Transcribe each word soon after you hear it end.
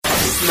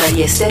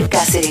María Esther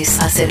Cáceres,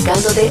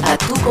 acercándote a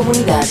tu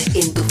comunidad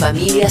en tu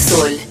familia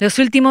Sol. Los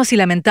últimos y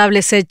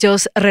lamentables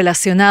hechos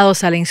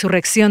relacionados a la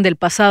insurrección del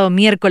pasado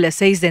miércoles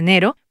 6 de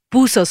enero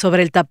puso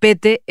sobre el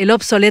tapete el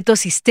obsoleto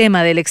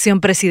sistema de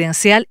elección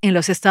presidencial en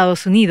los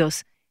Estados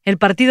Unidos. El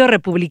Partido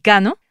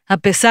Republicano, a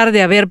pesar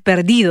de haber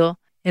perdido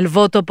el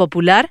voto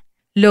popular,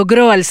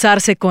 logró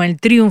alzarse con el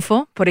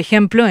triunfo, por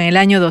ejemplo, en el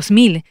año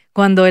 2000,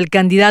 cuando el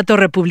candidato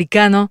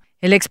republicano,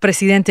 el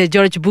expresidente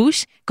George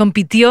Bush,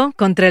 compitió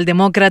contra el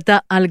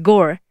demócrata Al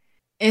Gore.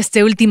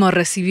 Este último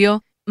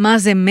recibió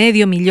más de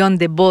 500,000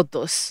 de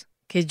votos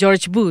que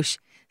George Bush.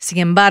 Sin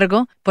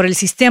embargo, por el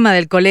sistema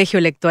del colegio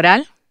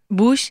electoral,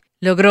 Bush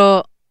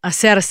logró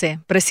hacerse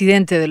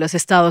presidente de los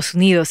Estados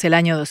Unidos el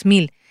año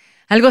 2000.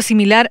 Algo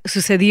similar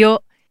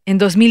sucedió en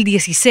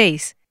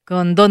 2016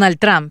 con Donald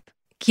Trump,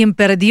 quien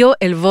perdió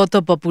el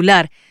voto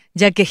popular,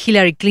 ya que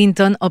Hillary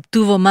Clinton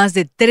obtuvo más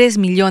de 3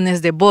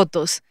 millones de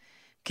votos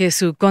que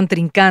su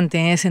contrincante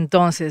en ese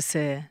entonces,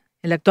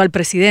 el actual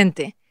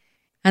presidente.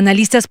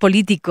 Analistas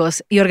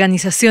políticos y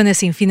organizaciones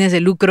sin fines de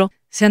lucro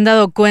se han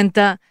dado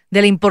cuenta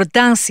de la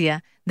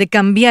importancia de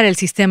cambiar el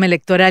sistema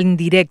electoral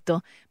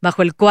indirecto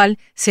bajo el cual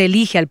se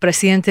elige al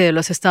presidente de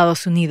los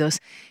Estados Unidos.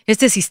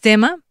 Este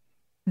sistema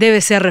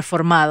debe ser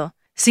reformado.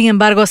 Sin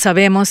embargo,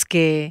 sabemos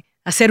que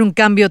hacer un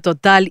cambio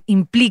total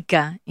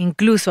implica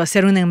incluso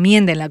hacer una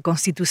enmienda en la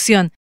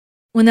Constitución,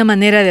 una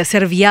manera de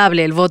hacer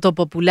viable el voto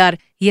popular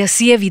y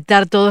así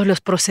evitar todos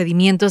los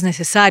procedimientos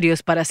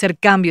necesarios para hacer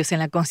cambios en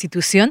la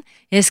Constitución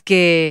es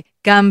que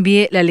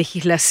cambie la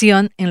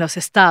legislación en los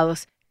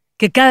estados,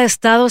 que cada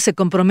estado se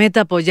comprometa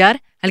a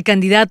apoyar al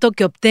candidato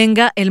que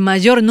obtenga el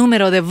mayor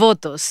número de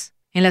votos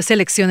en las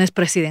elecciones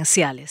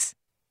presidenciales.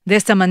 De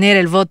esta manera,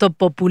 el voto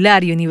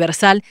popular y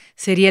universal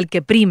sería el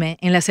que prime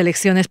en las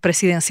elecciones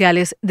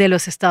presidenciales de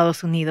los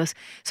Estados Unidos.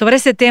 Sobre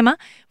este tema,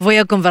 voy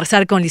a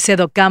conversar con Lizet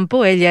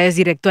Ocampo. Ella es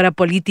directora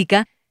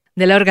política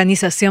de la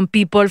organización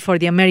People for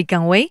the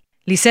American Way.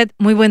 Lizet,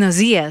 muy buenos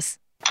días.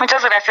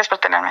 Muchas gracias por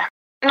tenerme.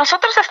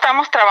 Nosotros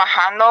estamos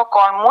trabajando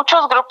con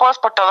muchos grupos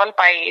por todo el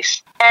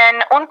país en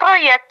un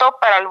proyecto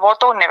para el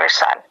voto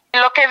universal.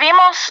 Lo que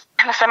vimos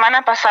la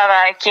semana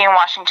pasada aquí en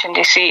Washington,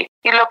 D.C.,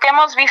 y lo que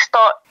hemos visto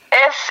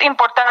es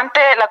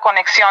importante la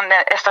conexión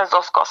de estas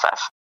dos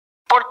cosas,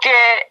 porque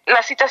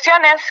la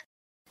situación es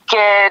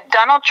que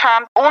Donald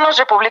Trump, unos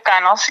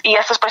republicanos y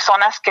estas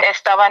personas que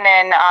estaban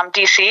en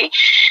D.C.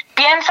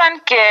 piensan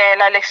que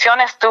la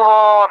elección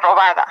estuvo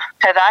robada,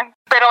 ¿verdad?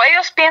 Pero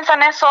ellos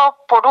piensan eso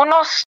por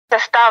unos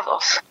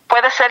estados.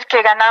 Puede ser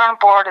que ganaron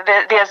por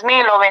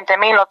 10,000 o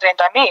 20,000 o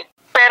 30,000.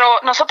 Pero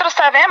nosotros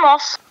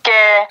sabemos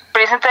que el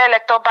presidente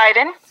electo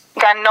Biden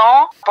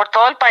ganó por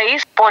todo el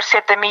país por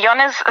 7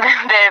 millones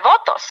de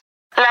votos.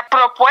 La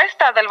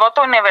propuesta del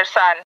voto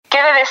universal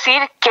quiere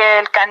decir que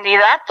el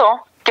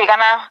candidato que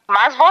gana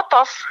más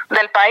votos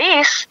del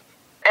país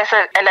es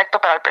el electo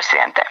para el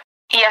presidente.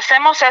 Y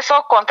hacemos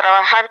eso con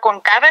trabajar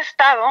con cada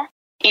estado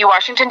y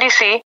Washington,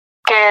 D.C.,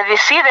 que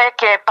decide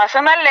que pasa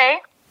una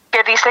ley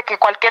que dice que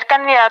cualquier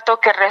candidato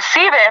que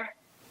recibe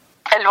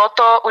el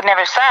voto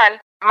universal,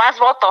 más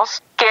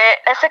votos, que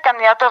ese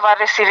candidato va a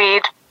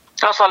recibir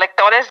los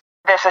electores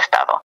de ese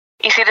estado.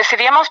 Y si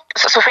recibimos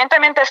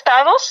suficientemente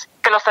estados,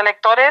 que los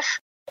electores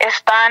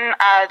están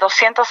a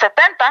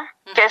 270,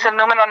 que es el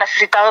número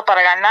necesitado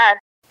para ganar,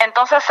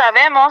 entonces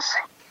sabemos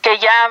que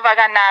ya va a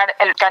ganar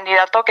el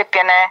candidato que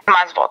tiene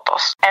más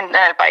votos en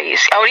el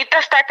país. Ahorita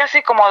está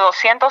casi como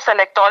 200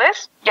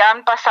 electores, ya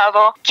han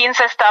pasado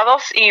 15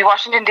 estados y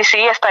Washington,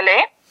 D.C. esta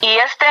ley. Y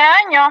este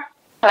año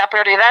la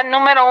prioridad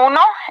número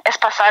 1 es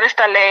pasar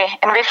esta ley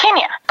en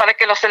Virginia, para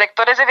que los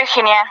electores de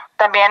Virginia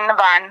también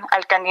van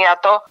al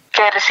candidato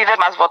que recibe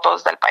más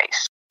votos del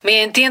país.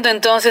 Me entiendo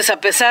entonces,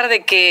 a pesar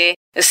de que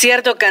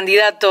cierto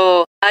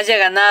candidato haya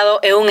ganado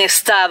en un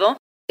estado,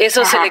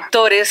 esos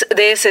electores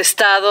de ese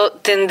estado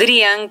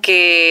tendrían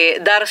que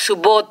dar su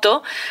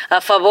voto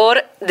a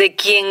favor de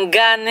quien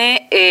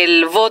gane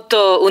el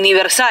voto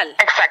universal.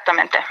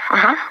 Exactamente.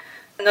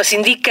 Nos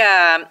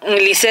indica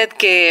Lizet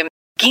que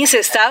 15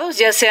 estados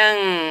ya se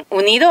han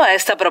unido a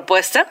esta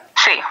propuesta.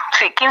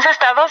 Sí, 15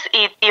 estados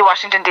y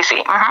Washington,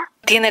 D.C.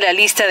 ¿Tiene la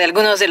lista de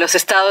algunos de los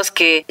estados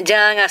que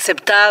ya han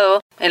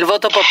aceptado el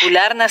voto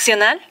popular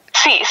nacional?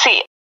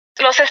 Sí.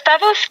 Los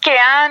estados que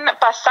han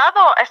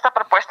pasado esta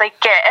propuesta y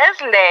que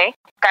es ley,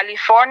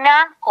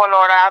 California,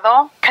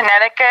 Colorado,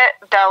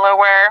 Connecticut,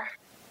 Delaware,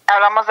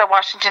 hablamos de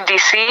Washington,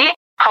 D.C.,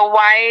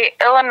 Hawaii,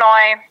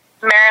 Illinois,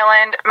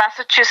 Maryland,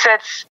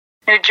 Massachusetts,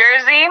 New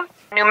Jersey,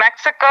 New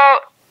Mexico,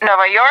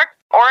 Nueva York,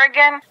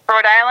 Oregon,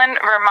 Rhode Island,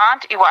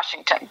 Vermont y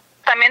Washington.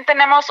 También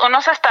tenemos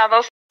unos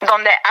estados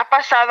donde ha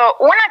pasado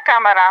una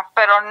cámara,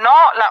 pero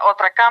no la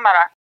otra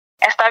cámara.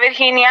 Está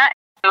Virginia,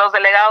 los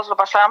delegados lo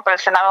pasaron, pero el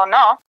Senado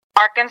no.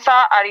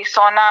 Arkansas,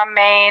 Arizona,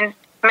 Maine,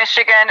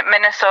 Michigan,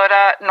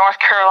 Minnesota, North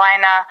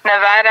Carolina,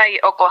 Nevada y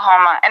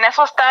Oklahoma. En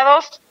esos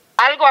estados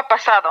algo ha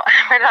pasado,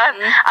 ¿verdad?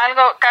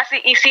 Algo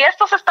casi. Y si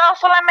estos estados,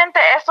 solamente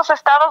estos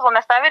estados donde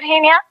está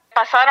Virginia,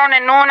 pasaron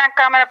en una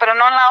cámara pero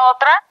no en la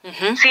otra,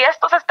 si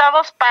estos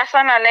estados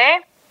pasan la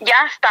ley,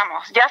 ya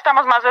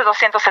estamos más de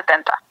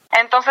 270.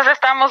 Entonces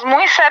estamos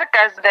muy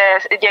cerca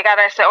de llegar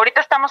a ese.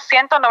 Ahorita estamos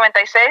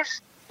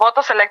 196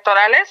 votos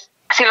electorales.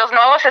 Si los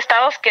nuevos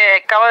estados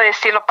que acabo de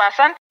decir lo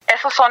pasan,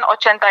 esos son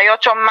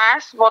 88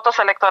 más votos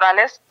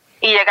electorales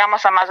y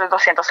llegamos a más de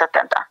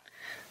 270.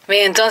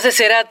 Bien, entonces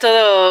será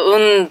todo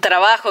un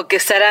trabajo que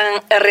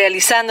estarán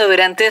realizando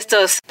durante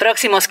estos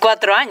próximos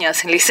 4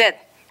 años, Lizet.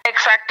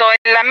 Exacto.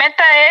 La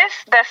meta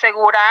es de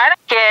asegurar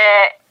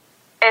que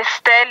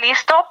esté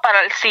listo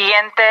para la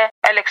siguiente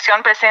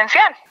elección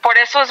presidencial. Por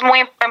eso es muy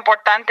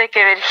importante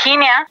que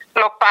Virginia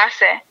lo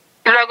pase.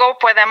 Luego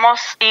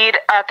podemos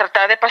ir a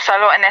tratar de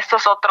pasarlo en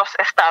estos otros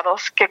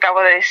estados que acabo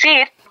de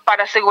decir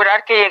para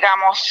asegurar que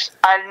llegamos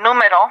al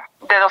número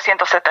de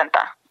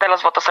 270 de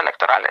los votos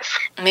electorales.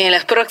 Bien,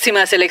 las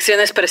próximas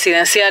elecciones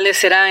presidenciales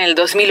serán en el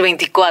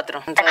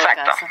 2024. En todo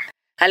Exacto. caso.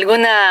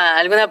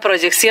 ¿Alguna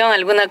proyección,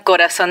 alguna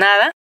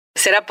corazonada?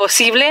 ¿Será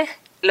posible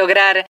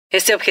lograr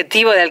este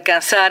objetivo de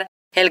alcanzar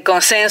el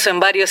consenso en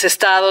varios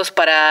estados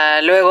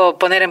para luego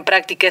poner en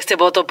práctica este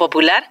voto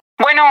popular?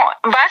 Bueno,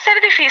 va a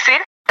ser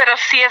difícil, pero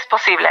sí es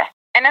posible.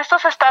 En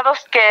estos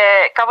estados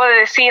que acabo de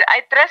decir,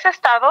 hay 3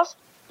 estados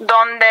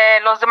donde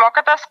los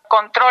demócratas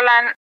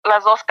controlan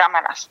las 2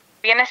 cámaras.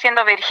 Viene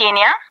siendo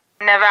Virginia,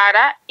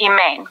 Nevada y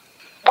Maine.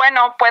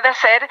 Bueno, puede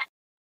ser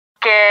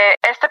que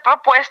esta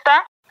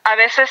propuesta a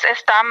veces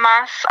está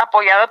más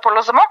apoyada por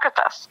los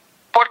demócratas.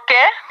 ¿Por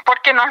qué?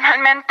 Porque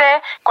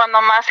normalmente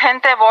cuando más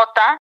gente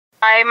vota,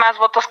 hay más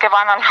votos que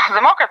van a los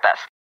demócratas.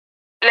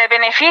 Le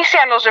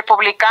beneficia a los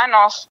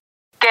republicanos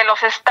que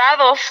los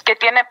estados que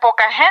tienen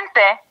poca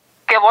gente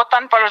que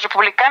votan por los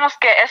republicanos,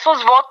 que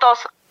esos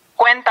votos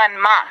cuentan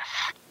más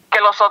que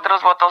los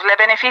otros votos. Le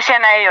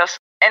benefician a ellos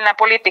en la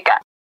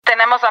política.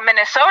 Tenemos a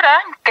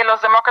Minnesota, que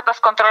los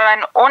demócratas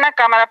controlan una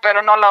cámara,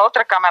 pero no la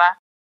otra cámara.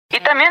 Y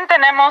también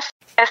tenemos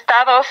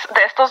estados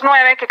de estos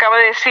 9 que acabo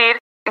de decir,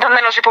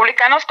 donde los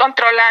republicanos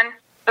controlan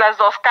las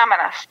 2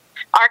 cámaras.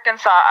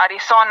 Arkansas,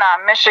 Arizona,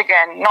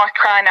 Michigan, North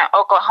Carolina,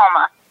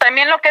 Oklahoma.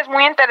 También lo que es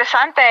muy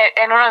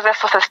interesante en uno de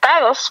estos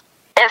estados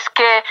es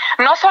que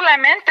no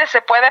solamente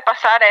se puede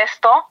pasar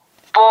esto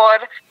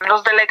por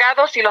los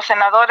delegados y los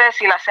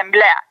senadores y la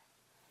asamblea.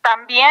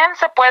 También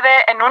se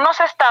puede, en unos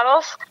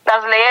estados,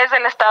 las leyes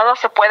del estado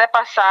se puede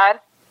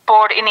pasar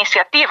por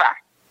iniciativa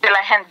de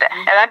la gente,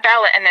 el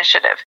ballot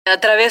initiative. A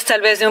través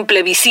tal vez de un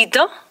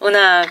plebiscito,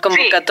 una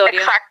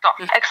convocatoria.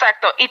 Sí,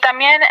 exacto. Y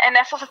también en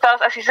esos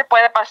estados así se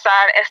puede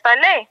pasar esta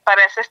ley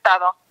para ese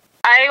estado.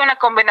 Hay una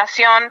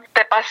combinación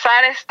de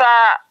pasar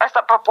esta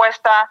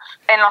propuesta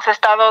en los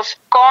estados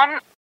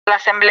con la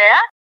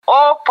asamblea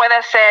o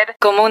puede ser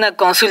como una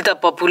consulta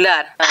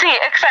popular. Sí,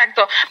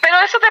 exacto. Pero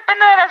eso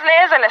depende de las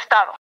leyes del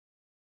estado.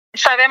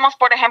 Sabemos,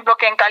 por ejemplo,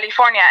 que en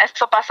California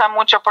esto pasa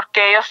mucho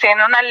porque ellos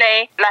tienen una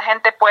ley, la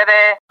gente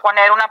puede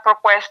poner una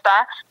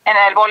propuesta en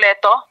el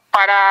boleto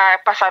para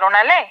pasar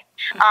una ley.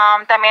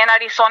 También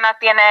Arizona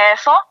tiene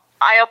eso.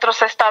 Hay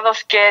otros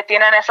estados que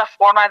tienen esa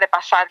forma de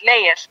pasar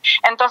leyes.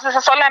 Entonces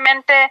es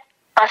solamente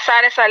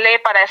pasar esa ley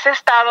para ese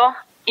estado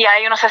y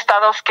hay unos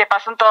estados que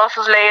pasan todas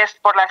sus leyes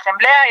por la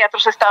asamblea y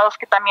otros estados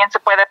que también se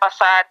puede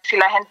pasar si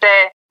la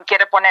gente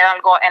quiere poner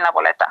algo en la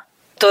boleta.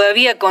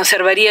 Todavía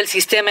conservaría el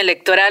sistema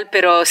electoral,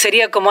 pero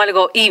sería como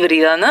algo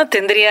híbrido, ¿no?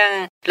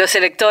 Tendrían los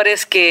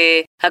electores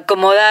que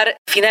acomodar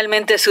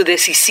finalmente su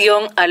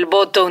decisión al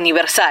voto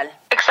universal.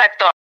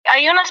 Exacto.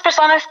 Hay unas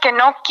personas que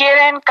no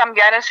quieren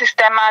cambiar el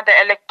sistema de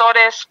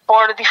electores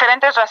por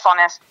diferentes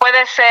razones.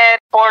 Puede ser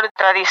por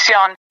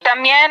tradición.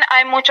 También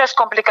hay muchas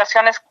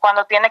complicaciones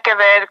cuando tiene que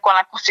ver con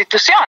la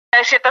Constitución.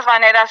 Hay ciertas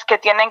maneras que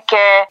tienen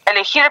que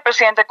elegir el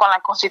presidente con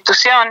la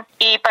Constitución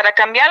y para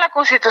cambiar la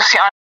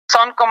Constitución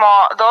son como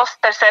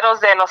 2/3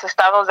 de los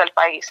estados del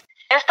país.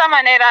 De esta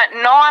manera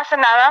no hace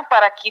nada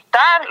para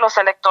quitar los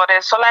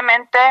electores,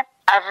 solamente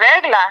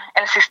arregla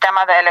el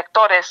sistema de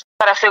electores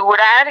para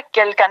asegurar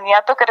que el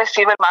candidato que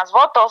recibe más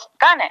votos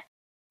gane.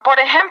 Por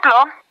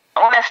ejemplo,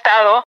 un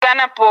estado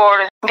gana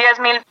por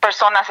 10,000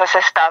 personas ese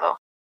estado.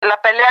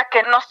 La pelea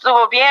que no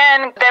estuvo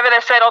bien debe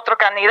de ser otro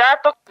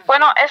candidato.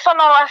 Bueno, eso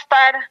no va a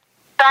estar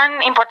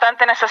tan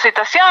importante en esa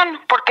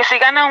situación, porque si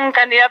gana un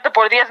candidato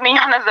por 10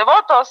 millones de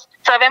votos,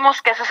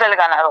 sabemos que ese es el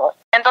ganador.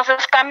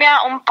 Entonces cambia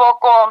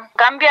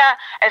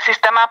el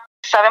sistema.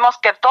 Sabemos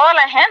que toda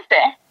la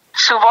gente,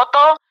 su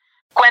voto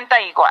cuenta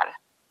igual.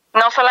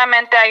 No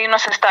solamente hay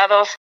unos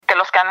estados que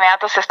los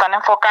candidatos se están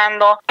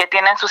enfocando, que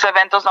tienen sus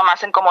eventos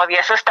nomás en como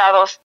 10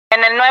 estados.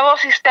 En el nuevo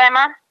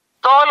sistema,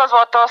 todos los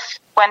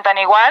votos cuentan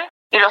igual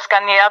y los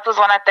candidatos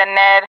van a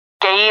tener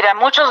que ir a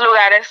muchos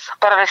lugares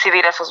para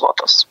recibir esos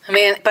votos.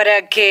 Bien,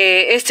 para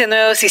que este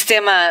nuevo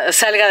sistema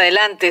salga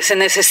adelante, se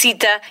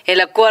necesita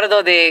el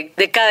acuerdo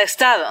de cada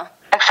estado.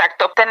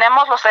 Exacto.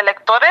 Tenemos los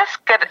electores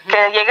que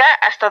llega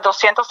hasta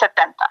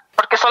 270,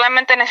 porque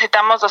solamente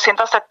necesitamos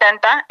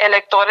 270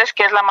 electores,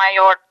 que es la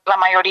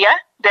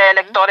mayoría de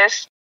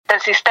electores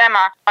del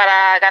sistema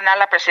para ganar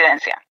la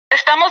presidencia.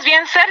 Estamos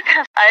bien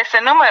cerca a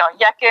ese número,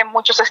 ya que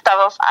muchos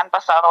estados han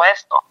pasado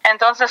esto.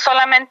 Entonces,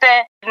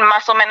 solamente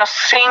más o menos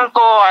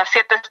 5 a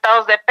 7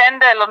 estados,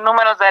 depende de los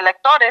números de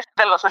electores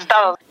de los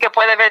estados, que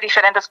puede haber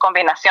diferentes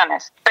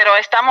combinaciones. Pero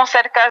estamos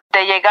cerca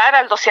de llegar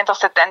al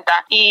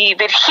 270 y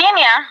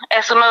Virginia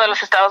es uno de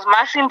los estados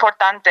más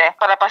importantes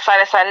para pasar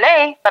esa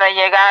ley para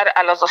llegar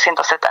a los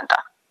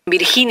 270.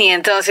 Virginia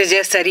entonces ya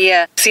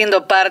estaría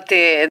siendo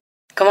parte,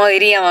 como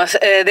diríamos,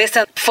 de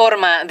esta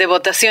forma de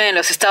votación en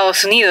los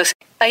Estados Unidos.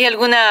 ¿Hay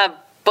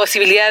alguna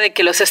posibilidad de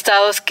que los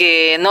estados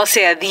que no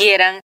se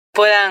adhieran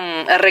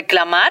puedan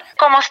reclamar?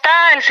 Como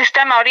está el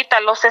sistema ahorita,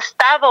 los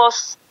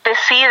estados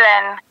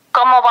deciden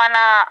cómo van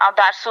a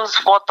dar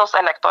sus votos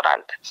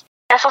electorales.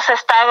 Esos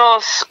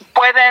estados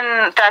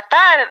pueden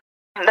tratar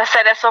de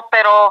hacer eso,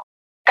 pero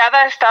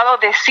cada estado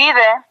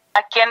decide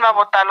a quién va a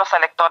votar los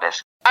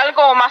electores.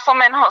 Algo más o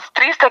menos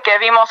triste que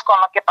vimos con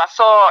lo que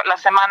pasó la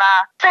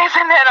semana 6 de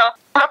enero,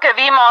 lo que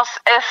vimos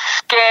es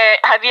que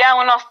había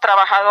unos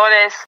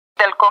trabajadores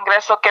del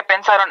Congreso que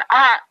pensaron,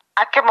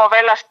 hay que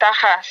mover las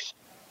cajas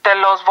de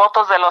los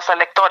votos de los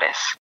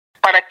electores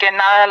para que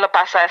nada le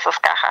pase a esas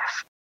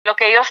cajas. Lo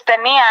que ellos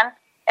tenían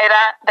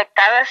era de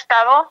cada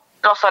estado,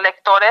 los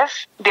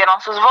electores dieron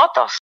sus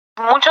votos.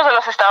 Muchos de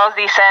los estados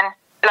dicen,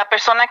 la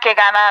persona que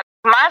gana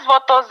más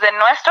votos de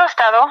nuestro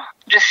estado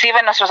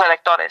recibe nuestros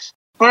electores.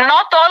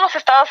 No todos los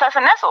estados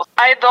hacen eso.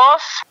 Hay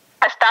 2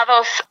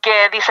 estados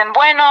que dicen,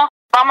 bueno,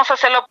 vamos a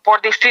hacerlo por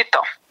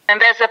distrito en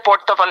vez de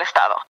por todo el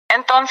estado.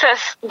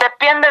 Entonces,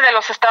 depende de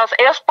los estados.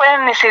 Ellos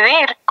pueden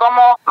decidir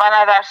cómo van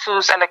a dar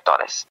sus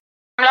electores.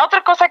 La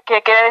otra cosa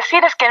que quería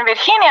decir es que en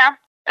Virginia,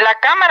 la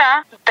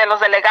Cámara de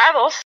los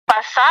Delegados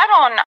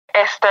pasaron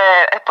este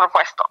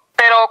propuesto,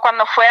 pero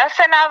cuando fue al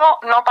Senado,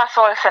 no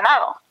pasó el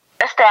Senado.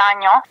 Este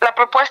año, la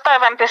propuesta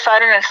va a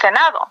empezar en el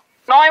Senado.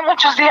 No hay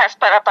muchos días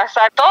para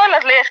pasar todas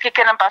las leyes que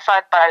quieren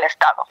pasar para el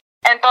estado.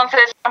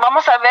 Entonces,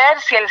 vamos a ver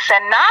si el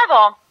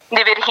Senado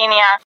de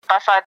Virginia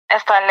pasa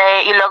esta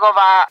ley y luego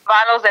va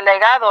a los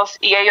delegados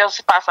y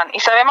ellos pasan.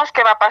 Y sabemos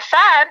que va a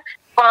pasar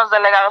con los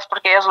delegados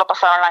porque ellos lo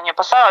pasaron el año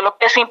pasado. Lo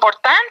que es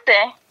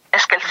importante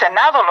es que el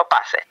Senado lo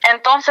pase.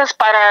 Entonces,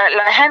 para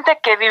la gente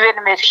que vive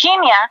en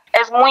Virginia,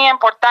 es muy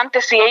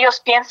importante si ellos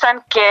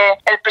piensan que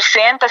el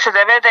presidente se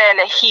debe de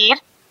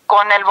elegir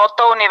con el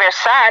voto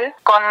universal,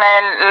 con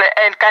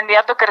el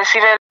candidato que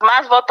recibe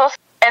más votos,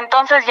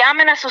 entonces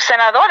llamen a sus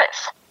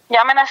senadores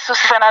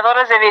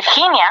de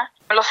Virginia,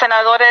 los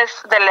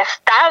senadores del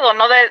estado,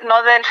 no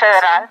del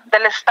federal,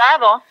 del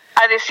estado,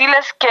 a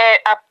decirles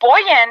que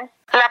apoyen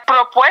la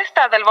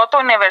propuesta del voto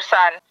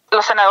universal.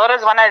 Los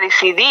senadores van a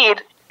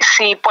decidir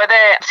si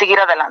puede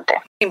seguir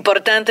adelante.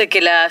 Importante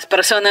que las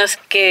personas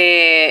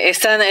que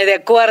están de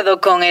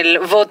acuerdo con el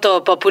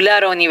voto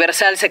popular o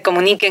universal se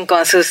comuniquen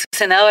con sus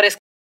senadores.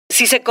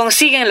 Si se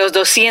consiguen los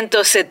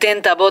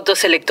 270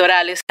 votos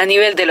electorales a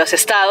nivel de los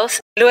estados,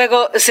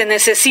 luego se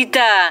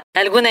necesita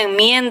alguna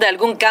enmienda,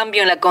 algún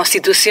cambio en la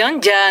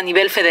Constitución ya a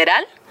nivel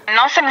federal.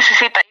 No se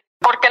necesita,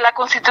 porque la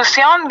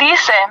Constitución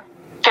dice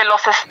que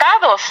los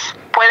estados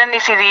pueden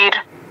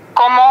decidir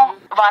cómo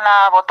van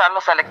a votar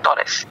los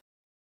electores.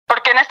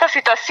 Porque en esta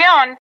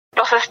situación,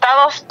 los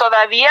estados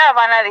todavía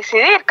van a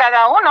decidir,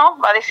 cada uno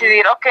va a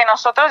decidir,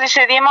 nosotros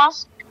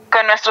decidimos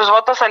que nuestros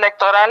votos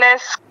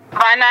electorales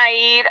van a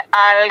ir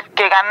al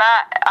que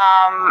gana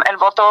el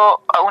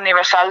voto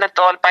universal de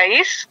todo el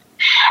país.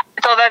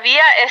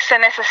 Todavía es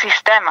en ese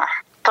sistema.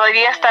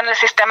 Todavía está en el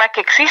sistema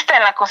que existe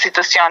en la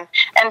Constitución.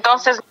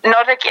 Entonces,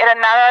 no requiere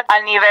nada a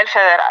nivel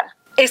federal.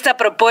 ¿Esta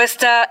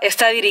propuesta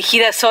está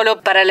dirigida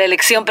solo para la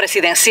elección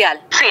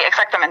presidencial? Sí,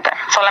 exactamente.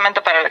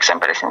 Solamente para la elección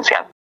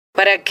presidencial.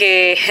 Para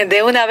que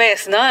de una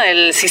vez, ¿no?,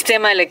 el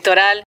sistema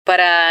electoral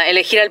para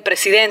elegir al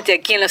presidente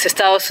aquí en los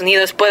Estados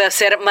Unidos pueda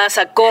ser más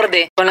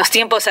acorde con los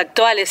tiempos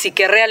actuales y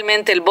que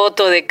realmente el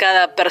voto de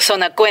cada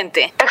persona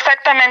cuente.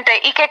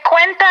 Exactamente, y que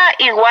cuenta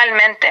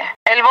igualmente.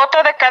 El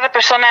voto de cada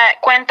persona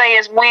cuenta y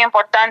es muy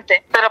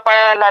importante, pero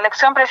para la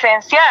elección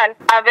presidencial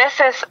a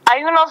veces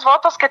hay unos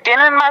votos que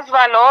tienen más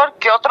valor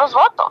que otros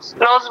votos.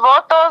 Los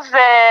votos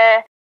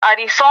de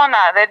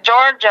Arizona, de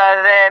Georgia,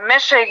 de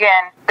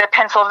Michigan, de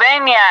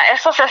Pennsylvania,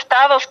 esos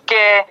estados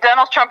que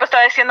Donald Trump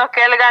está diciendo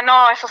que él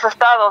ganó esos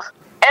estados,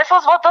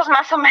 esos votos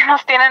más o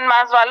menos tienen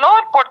más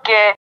valor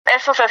porque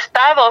esos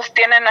estados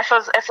tienen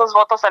esos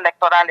votos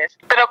electorales.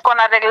 Pero con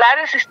arreglar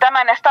el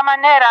sistema en esta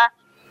manera,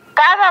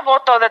 cada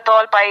voto de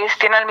todo el país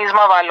tiene el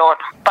mismo valor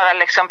para la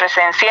elección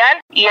presidencial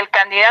y el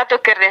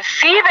candidato que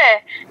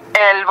recibe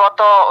el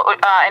voto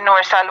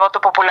universal, el voto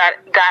popular,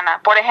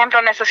 gana. Por ejemplo,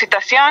 en esta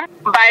situación,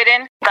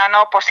 Biden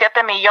ganó por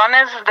 7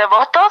 millones de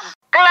votos.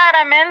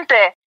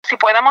 Claramente, si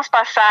podemos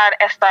pasar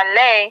esta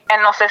ley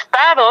en los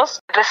estados,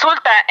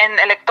 resulta en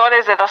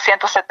electores de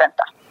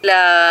 270.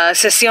 La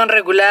sesión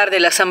regular de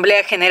la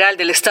Asamblea General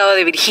del Estado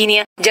de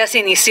Virginia ya se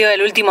inició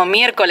el último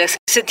miércoles.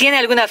 ¿Se tiene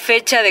alguna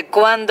fecha de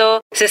cuándo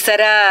se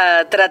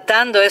estará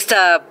tratando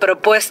esta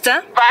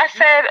propuesta? Va a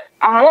ser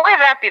muy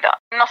rápido.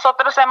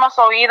 Nosotros hemos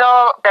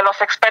oído de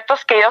los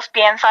expertos que ellos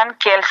piensan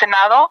que el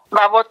Senado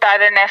va a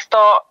votar en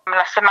esto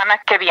la semana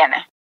que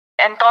viene.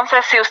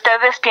 Entonces, si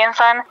ustedes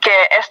piensan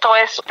que esto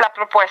es la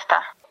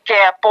propuesta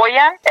que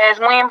apoyan, es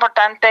muy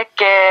importante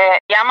que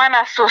llaman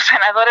a sus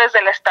senadores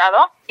del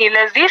estado y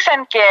les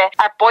dicen que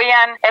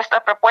apoyan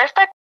esta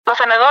propuesta. Los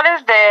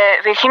senadores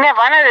de Virginia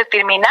van a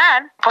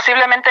determinar,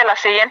 posiblemente la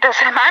siguiente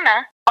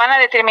semana, van a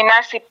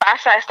determinar si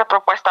pasa esta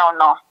propuesta o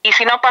no. Y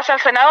si no pasa el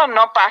Senado,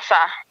 no pasa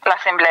la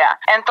Asamblea.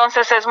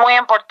 Entonces es muy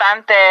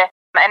importante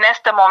en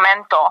este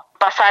momento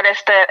pasar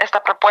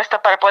esta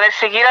propuesta para poder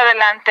seguir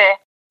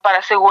adelante, para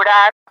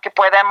asegurar que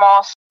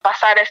podemos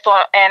pasar esto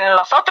en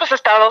los otros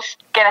estados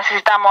que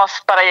necesitamos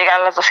para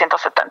llegar a los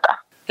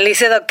 270.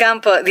 Lizet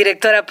Ocampo,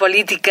 directora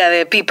política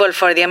de People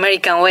for the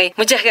American Way.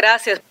 Muchas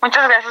gracias.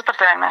 Muchas gracias por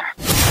tenerme.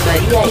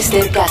 María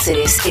Esther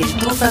Cáceres, en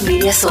Tu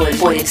Familia Sol,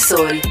 por el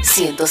Sol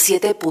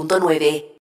 107.9.